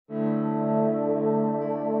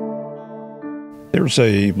There's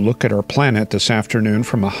a look at our planet this afternoon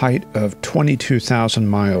from a height of 22,000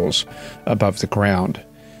 miles above the ground.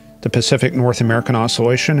 The Pacific North American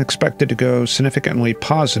Oscillation expected to go significantly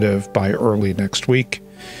positive by early next week,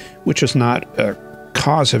 which is not a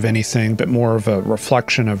cause of anything, but more of a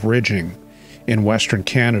reflection of ridging in Western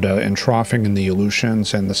Canada and troughing in the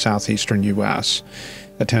Aleutians and the southeastern U.S.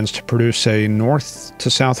 that tends to produce a north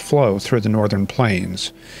to south flow through the northern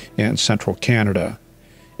plains and central Canada.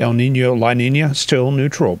 El Nino, La Nina, still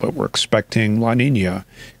neutral, but we're expecting La Nina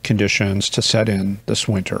conditions to set in this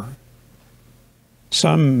winter.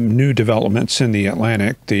 Some new developments in the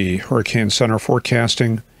Atlantic. The Hurricane Center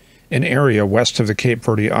forecasting an area west of the Cape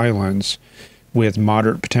Verde Islands with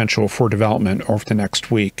moderate potential for development over the next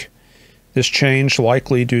week. This change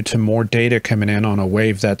likely due to more data coming in on a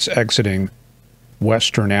wave that's exiting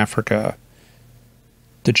Western Africa.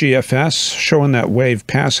 The GFS showing that wave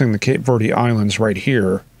passing the Cape Verde Islands right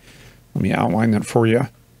here. Let me outline that for you.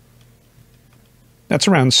 That's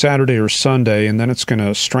around Saturday or Sunday, and then it's going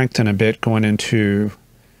to strengthen a bit going into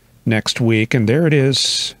next week. And there it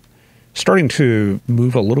is, starting to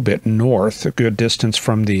move a little bit north, a good distance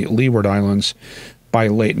from the Leeward Islands by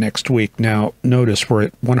late next week. Now, notice we're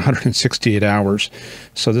at 168 hours,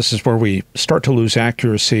 so this is where we start to lose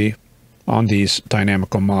accuracy on these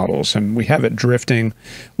dynamical models. And we have it drifting a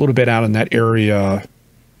little bit out in that area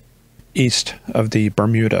east of the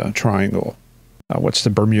Bermuda Triangle. What's the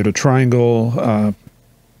Bermuda Triangle?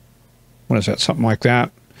 What is that? Something like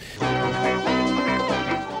that.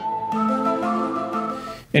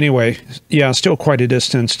 Anyway, yeah, still quite a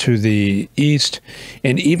distance to the east,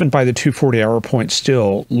 and even by the 240-hour point,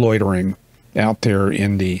 still loitering out there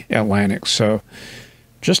in the Atlantic. So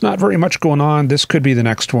just not very much going on. This could be the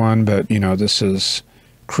next one, but, you know, this is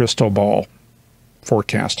crystal ball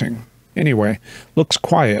forecasting. Anyway, looks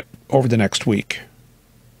quiet over the next week.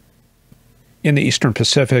 In the Eastern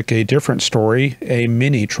Pacific, a different story. A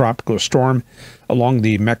mini tropical storm along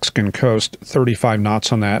the Mexican coast, 35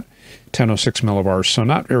 knots on that, 1006 millibars, so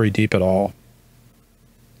not very deep at all.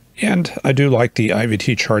 And I do like the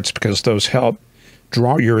IVT charts because those help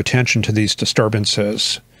draw your attention to these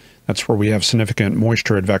disturbances. That's where we have significant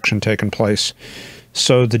moisture advection taking place.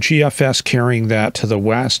 So the GFS carrying that to the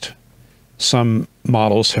west, some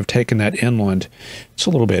models have taken that inland. It's a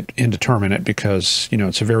little bit indeterminate because, you know,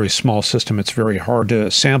 it's a very small system. It's very hard to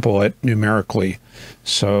sample it numerically.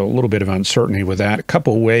 So a little bit of uncertainty with that. A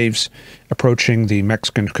couple of waves approaching the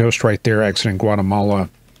Mexican coast right there, exiting Guatemala.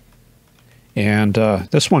 And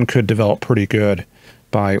this one could develop pretty good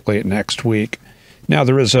by late next week. Now,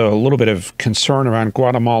 there is a little bit of concern around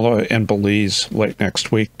Guatemala and Belize late next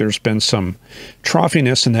week. There's been some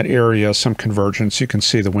troughiness in that area, some convergence. You can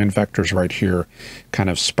see the wind vectors right here kind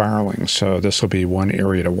of spiraling. So this will be one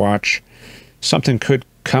area to watch. Something could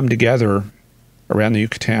come together around the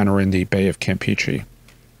Yucatan or in the Bay of Campeche.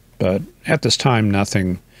 But at this time,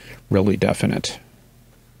 nothing really definite.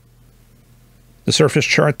 The surface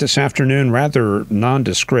chart this afternoon, rather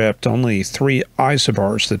nondescript. Only 3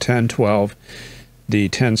 isobars, the 1012, the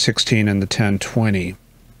 1016, and the 1020.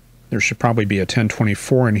 There should probably be a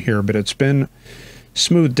 1024 in here, but it's been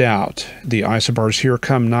smoothed out. The isobars here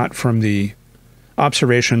come not from the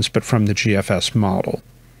observations, but from the GFS model.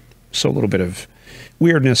 So a little bit of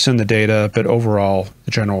weirdness in the data, but overall,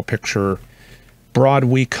 the general picture, broad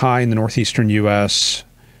weak high in the northeastern U.S.,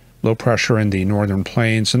 low pressure in the northern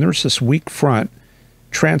plains, and there's this weak front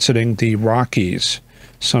transiting the Rockies.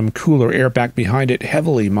 Some cooler air back behind it,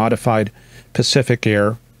 heavily modified Pacific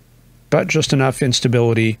air, but just enough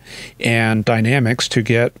instability and dynamics to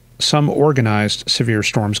get some organized severe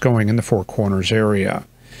storms going in the Four Corners area.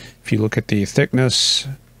 If you look at the thickness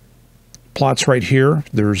plots right here,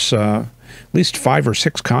 there's at least 5 or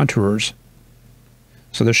 6 contours.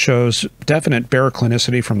 So this shows definite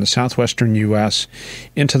baroclinicity from the southwestern U.S.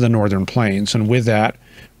 into the northern plains. And with that,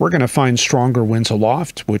 we're going to find stronger winds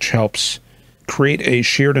aloft, which helps create a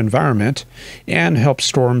sheared environment and help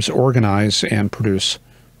storms organize and produce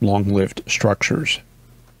long-lived structures.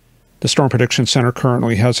 The Storm Prediction Center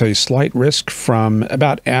currently has a slight risk from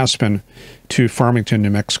about Aspen to Farmington,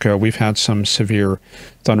 New Mexico. We've had some severe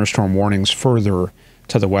thunderstorm warnings further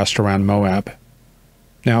to the west around Moab.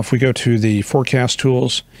 Now, if we go to the forecast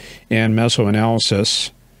tools and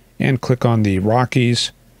mesoanalysis and click on the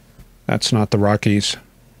Rockies, that's not the Rockies.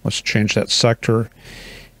 Let's change that sector.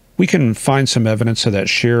 We can find some evidence of that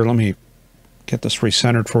shear. Let me get this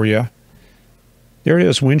recentered for you. There it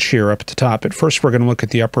is, wind shear up at the top. At first, we're going to look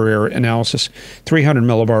at the upper air analysis. 300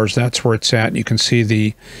 millibars, that's where it's at. You can see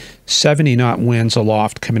the 70-knot winds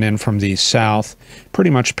aloft coming in from the south,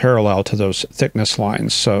 pretty much parallel to those thickness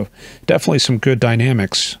lines. So definitely some good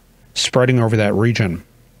dynamics spreading over that region.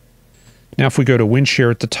 Now, if we go to wind shear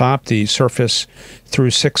at the top, the surface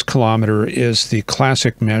through 6 kilometer is the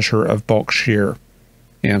classic measure of bulk shear,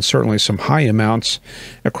 and certainly some high amounts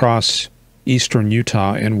across eastern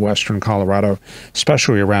Utah and western Colorado,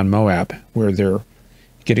 especially around Moab, where they're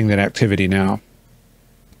getting that activity now.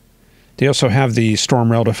 They also have the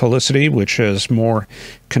storm relative helicity, which is more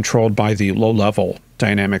controlled by the low-level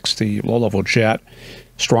dynamics, the low-level jet,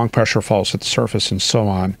 strong pressure falls at the surface, and so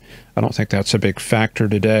on. I don't think that's a big factor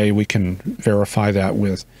today. We can verify that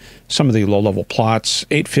with some of the low-level plots.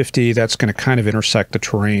 850, that's going to kind of intersect the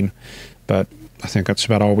terrain, but I think that's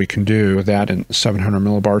about all we can do with that in 700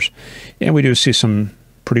 millibars. And we do see some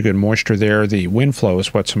pretty good moisture there. The wind flow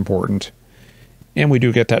is what's important. And we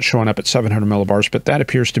do get that showing up at 700 millibars, but that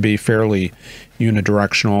appears to be fairly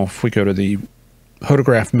unidirectional. If we go to the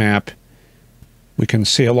hodograph map, we can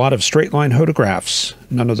see a lot of straight line hodographs,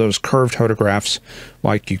 none of those curved hodographs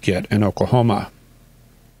like you get in Oklahoma.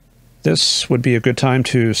 This would be a good time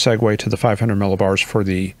to segue to the 500 millibars for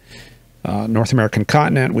the North American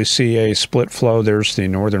continent. We see a split flow. There's the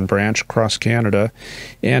northern branch across Canada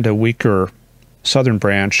and a weaker southern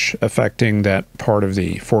branch affecting that part of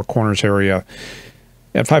the Four Corners area.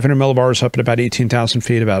 At 500 millibars, up at about 18,000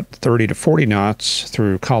 feet, about 30 to 40 knots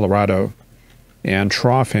through Colorado, and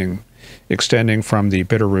troughing, extending from the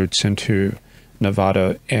Bitterroots into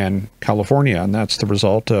Nevada and California. And that's the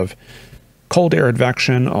result of cold air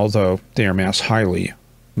advection, although the air mass highly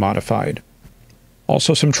modified.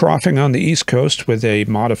 Also some troughing on the East Coast with a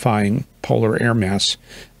modifying polar air mass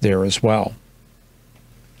there as well.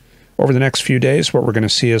 Over the next few days, what we're going to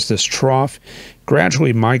see is this trough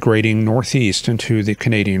gradually migrating northeast into the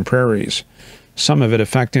Canadian prairies. Some of it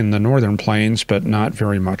affecting the northern plains, but not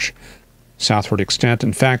very much southward extent.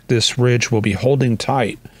 In fact, this ridge will be holding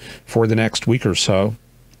tight for the next week or so,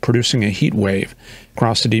 producing a heat wave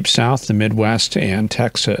across the deep south, the Midwest, and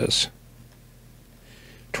Texas.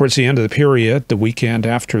 Towards the end of the period, the weekend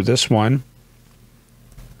after this one,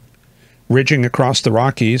 ridging across the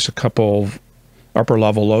Rockies, a couple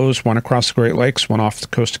upper-level lows, one across the Great Lakes, one off the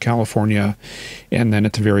coast of California, and then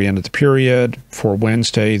at the very end of the period, for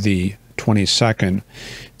Wednesday, the 22nd,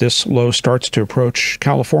 this low starts to approach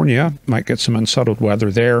California. Might get some unsettled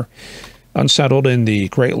weather there. Unsettled in the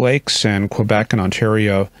Great Lakes and Quebec and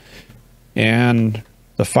Ontario, and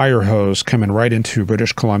the fire hose coming right into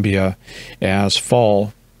British Columbia as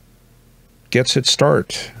fall gets its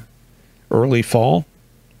start. Early fall,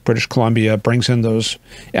 British Columbia brings in those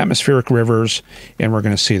atmospheric rivers, and we're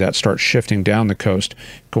going to see that start shifting down the coast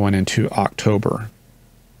going into October.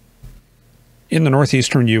 In the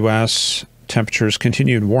northeastern U.S., temperatures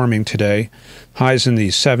continued warming today. Highs in the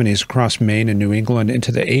 70s across Maine and New England,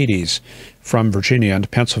 into the 80s from Virginia into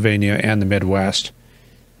Pennsylvania and the Midwest.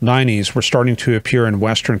 90s were starting to appear in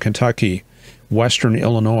western Kentucky, western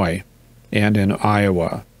Illinois, and in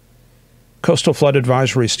Iowa. Coastal flood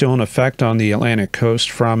advisory still in effect on the Atlantic coast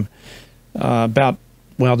from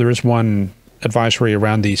there is one advisory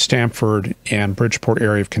around the Stamford and Bridgeport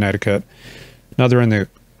area of Connecticut. Another in the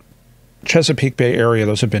Chesapeake Bay area.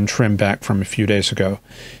 Those have been trimmed back from a few days ago.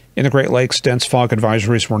 In the Great Lakes, dense fog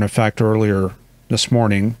advisories were in effect earlier this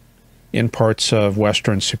morning in parts of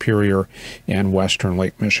western Superior and western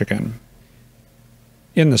Lake Michigan.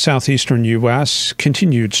 In the southeastern U.S.,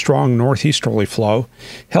 continued strong northeasterly flow,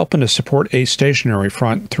 helping to support a stationary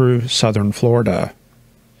front through southern Florida.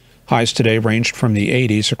 Highs today ranged from the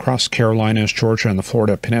 80s across Carolinas, Georgia, and the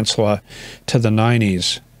Florida Peninsula to the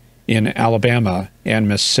 90s in Alabama and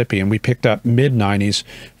Mississippi, and we picked up mid-90s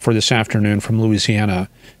for this afternoon from Louisiana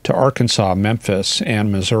to Arkansas, Memphis,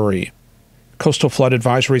 and Missouri. Coastal flood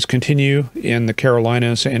advisories continue in the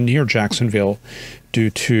Carolinas and near Jacksonville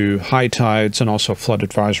due to high tides, and also flood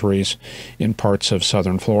advisories in parts of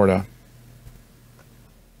southern Florida.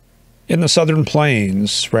 In the southern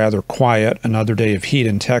plains, rather quiet, another day of heat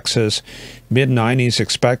in Texas. Mid-90s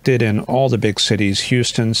expected in all the big cities,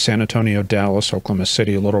 Houston, San Antonio, Dallas, Oklahoma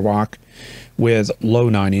City, Little Rock, with low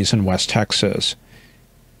 90s in West Texas.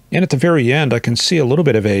 And at the very end, I can see a little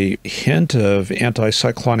bit of a hint of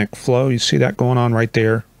anticyclonic flow. You see that going on right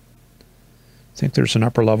there? I think there's an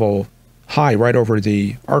upper level high right over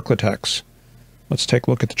the Arklatex. Let's take a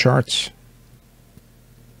look at the charts.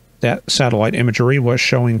 That satellite imagery was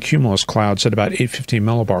showing cumulus clouds at about 850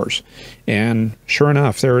 millibars. And sure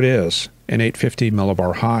enough, there it is, an 850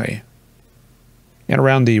 millibar high. And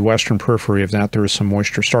around the western periphery of that, there is some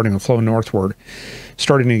moisture starting to flow northward,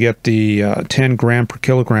 starting to get the 10 gram per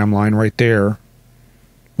kilogram line right there,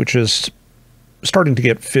 which is starting to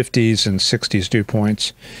get 50s and 60s dew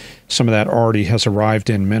points. Some of that already has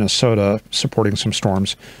arrived in Minnesota, supporting some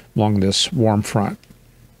storms along this warm front.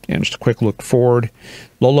 And just a quick look forward.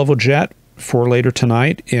 Low-level jet for later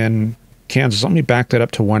tonight in Kansas. Let me back that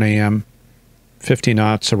up to 1 a.m. 50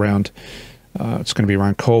 knots around, it's going to be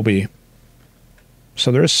around Colby.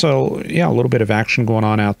 So there's a little bit of action going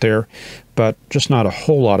on out there, but just not a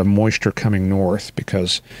whole lot of moisture coming north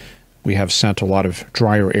because we have sent a lot of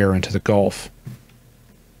drier air into the Gulf.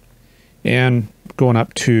 And going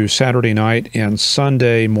up to Saturday night and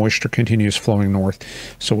Sunday, moisture continues flowing north,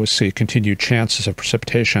 so we'll see continued chances of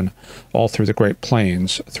precipitation all through the Great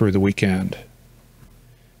Plains through the weekend.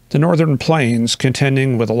 The northern plains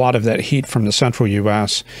contending with a lot of that heat from the central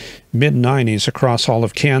U.S., mid-90s across all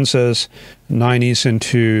of Kansas, 90s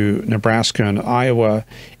into Nebraska and Iowa,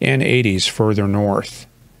 and 80s further north.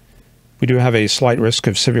 We do have a slight risk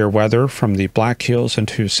of severe weather from the Black Hills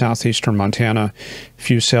into southeastern Montana,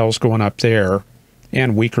 few cells going up there,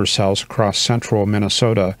 and weaker cells across central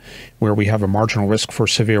Minnesota, where we have a marginal risk for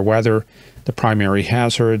severe weather, the primary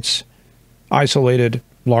hazards, isolated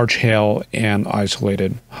large hail, and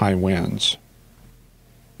isolated high winds.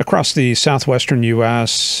 Across the southwestern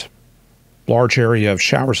U.S., large area of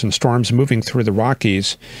showers and storms moving through the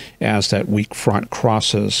Rockies as that weak front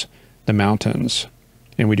crosses the mountains.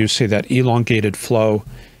 And we do see that elongated flow,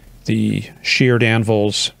 the sheared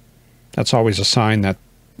anvils. That's always a sign that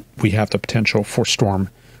we have the potential for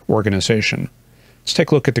storm organization. Let's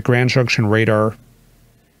take a look at the Grand Junction radar.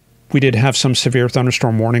 We did have some severe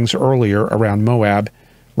thunderstorm warnings earlier around Moab.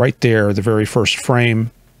 Right there, the very first frame.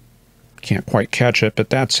 Can't quite catch it, but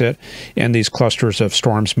that's it. And these clusters of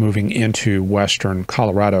storms moving into western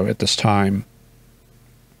Colorado at this time.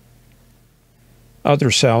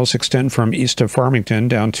 Other cells extend from east of Farmington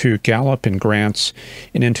down to Gallup and Grants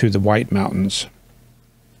and into the White Mountains.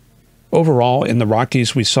 Overall, in the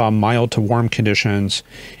Rockies, we saw mild to warm conditions,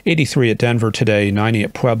 83 at Denver today, 90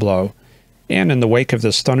 at Pueblo. And in the wake of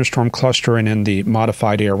this thunderstorm cluster and in the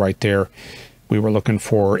modified air right there, we were looking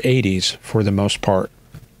for 80s for the most part.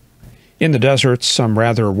 In the deserts, some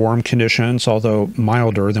rather warm conditions, although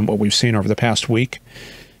milder than what we've seen over the past week.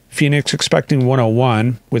 Phoenix expecting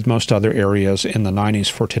 101, with most other areas in the 90s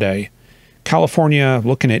for today. California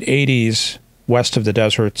looking at 80s west of the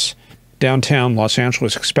deserts. Downtown Los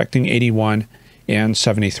Angeles expecting 81 and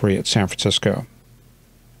 73 at San Francisco.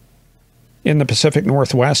 In the Pacific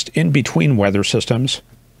Northwest, in between weather systems,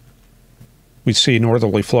 we see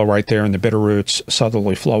northerly flow right there in the Bitterroots,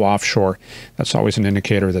 southerly flow offshore. That's always an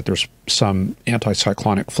indicator that there's some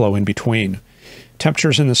anticyclonic flow in between.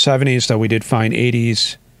 Temperatures in the 70s, though we did find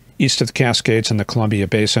 80s east of the Cascades in the Columbia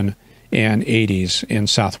Basin and 80s in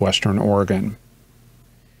southwestern Oregon.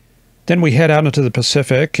 Then we head out into the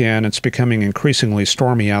Pacific, and it's becoming increasingly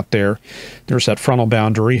stormy out there. There's that frontal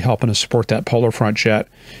boundary helping to support that polar front jet,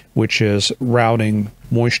 which is routing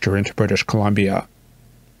moisture into British Columbia.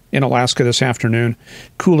 In Alaska this afternoon,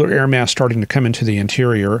 cooler air mass starting to come into the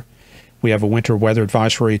interior. We have a winter weather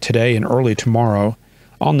advisory today and early tomorrow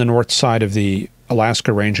on the north side of the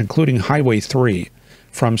Alaska Range, including Highway 3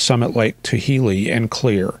 from Summit Lake to Healy and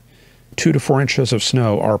clear. 2 to 4 inches of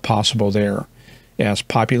snow are possible there, as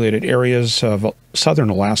populated areas of southern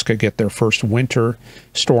Alaska get their first winter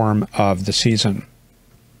storm of the season.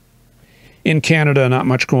 In Canada, not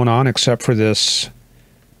much going on except for this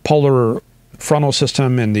polar frontal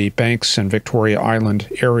system in the Banks and Victoria Island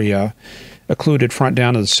area, occluded front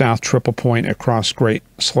down to the south triple point across Great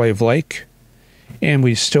Slave Lake. And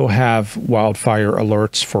we still have wildfire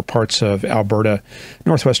alerts for parts of Alberta,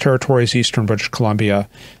 Northwest Territories, eastern British Columbia.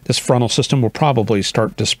 This frontal system will probably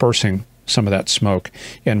start dispersing some of that smoke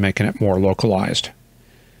and making it more localized.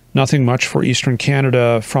 Nothing much for eastern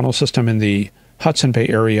Canada, frontal system in the Hudson Bay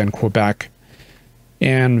area in Quebec,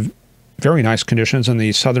 and very nice conditions in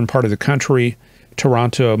the southern part of the country,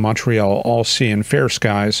 Toronto, Montreal, all seeing fair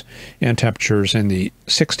skies and temperatures in the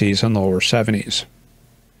 60s and lower 70s.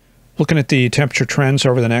 Looking at the temperature trends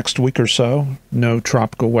over the next week or so, no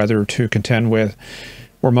tropical weather to contend with.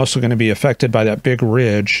 We're mostly going to be affected by that big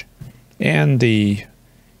ridge and the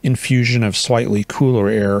infusion of slightly cooler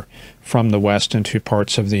air from the west into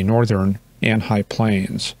parts of the northern and high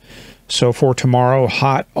plains. So for tomorrow,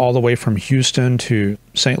 hot all the way from Houston to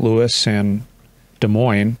St. Louis and Des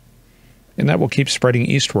Moines, and that will keep spreading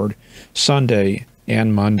eastward Sunday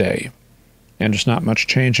and Monday. And just not much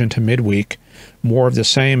change into midweek. More of the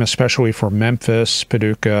same, especially for Memphis,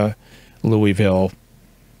 Paducah, Louisville,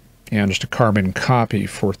 and just a carbon copy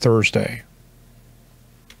for Thursday.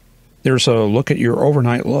 There's a look at your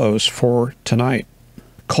overnight lows for tonight.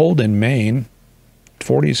 Cold in Maine,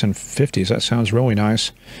 40s and 50s. That sounds really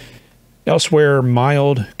nice. Elsewhere,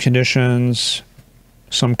 mild conditions,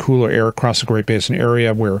 some cooler air across the Great Basin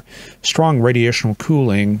area where strong radiational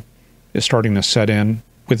cooling is starting to set in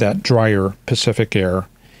with that drier Pacific air.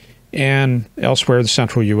 And elsewhere, the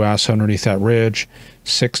central U.S. underneath that ridge,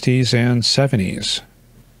 60s and 70s.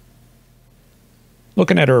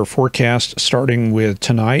 Looking at our forecast starting with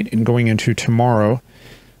tonight and going into tomorrow,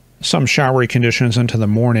 some showery conditions into the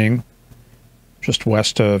morning, just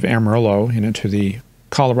west of Amarillo and into the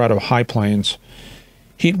Colorado high plains.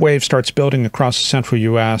 Heat wave starts building across the central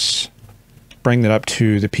U.S., bringing it up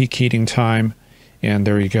to the peak heating time. And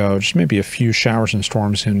there you go, just maybe a few showers and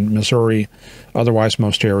storms in Missouri. Otherwise,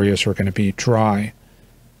 most areas are going to be dry.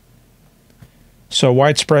 So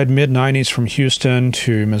widespread mid-90s from Houston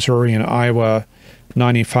to Missouri and Iowa,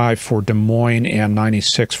 95 for Des Moines, and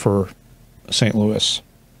 96 for St. Louis.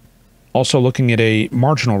 Also looking at a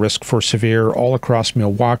marginal risk for severe all across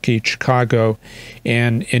Milwaukee, Chicago,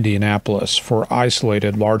 and Indianapolis for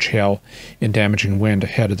isolated large hail and damaging wind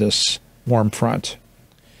ahead of this warm front.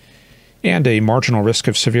 And a marginal risk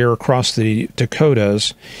of severe across the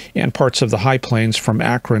Dakotas and parts of the high plains from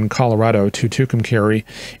Akron, Colorado to Tucumcari,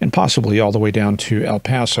 and possibly all the way down to El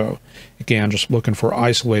Paso. Again, just looking for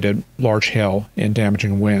isolated large hail and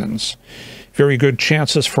damaging winds. Very good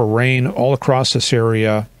chances for rain all across this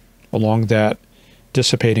area along that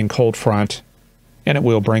dissipating cold front, and it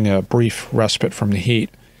will bring a brief respite from the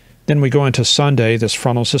heat. Then we go into Sunday. This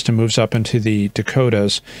frontal system moves up into the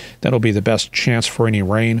Dakotas. That'll be the best chance for any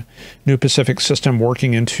rain. New Pacific system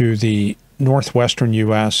working into the northwestern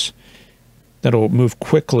U.S. That'll move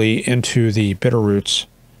quickly into the Bitterroots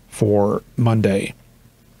for Monday.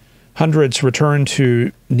 Hundreds return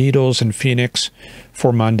to Needles and Phoenix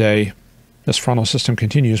for Monday. This frontal system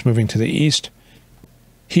continues moving to the east.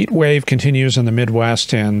 Heat wave continues in the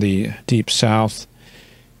Midwest and the deep south.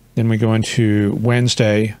 Then we go into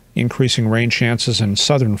Wednesday, increasing rain chances in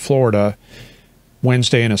southern Florida,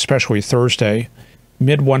 Wednesday and especially Thursday.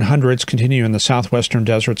 Mid-100s continue in the southwestern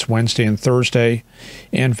deserts Wednesday and Thursday,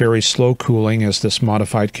 and very slow cooling as this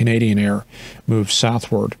modified Canadian air moves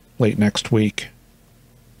southward late next week.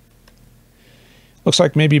 Looks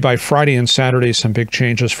like maybe by Friday and Saturday, some big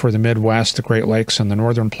changes for the Midwest, the Great Lakes, and the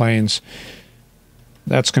Northern Plains.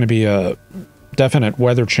 That's going to be a definite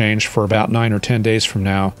weather change for about 9 or 10 days from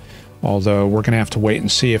now, although we're going to have to wait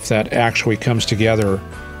and see if that actually comes together.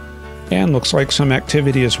 And looks like some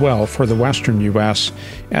activity as well for the western U.S.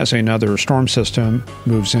 as another storm system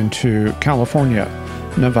moves into California,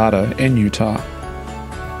 Nevada, and Utah.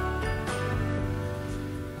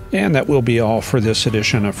 And that will be all for this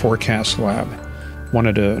edition of Forecast Lab.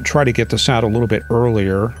 Wanted to try to get this out a little bit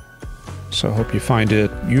earlier, so I hope you find it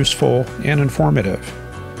useful and informative.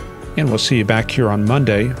 And we'll see you back here on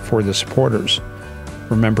Monday for the supporters.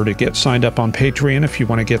 Remember to get signed up on Patreon if you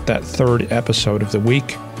want to get that third episode of the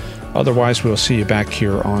week. Otherwise, we'll see you back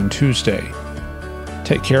here on Tuesday.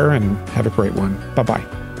 Take care and have a great one.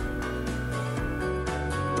 Bye-bye.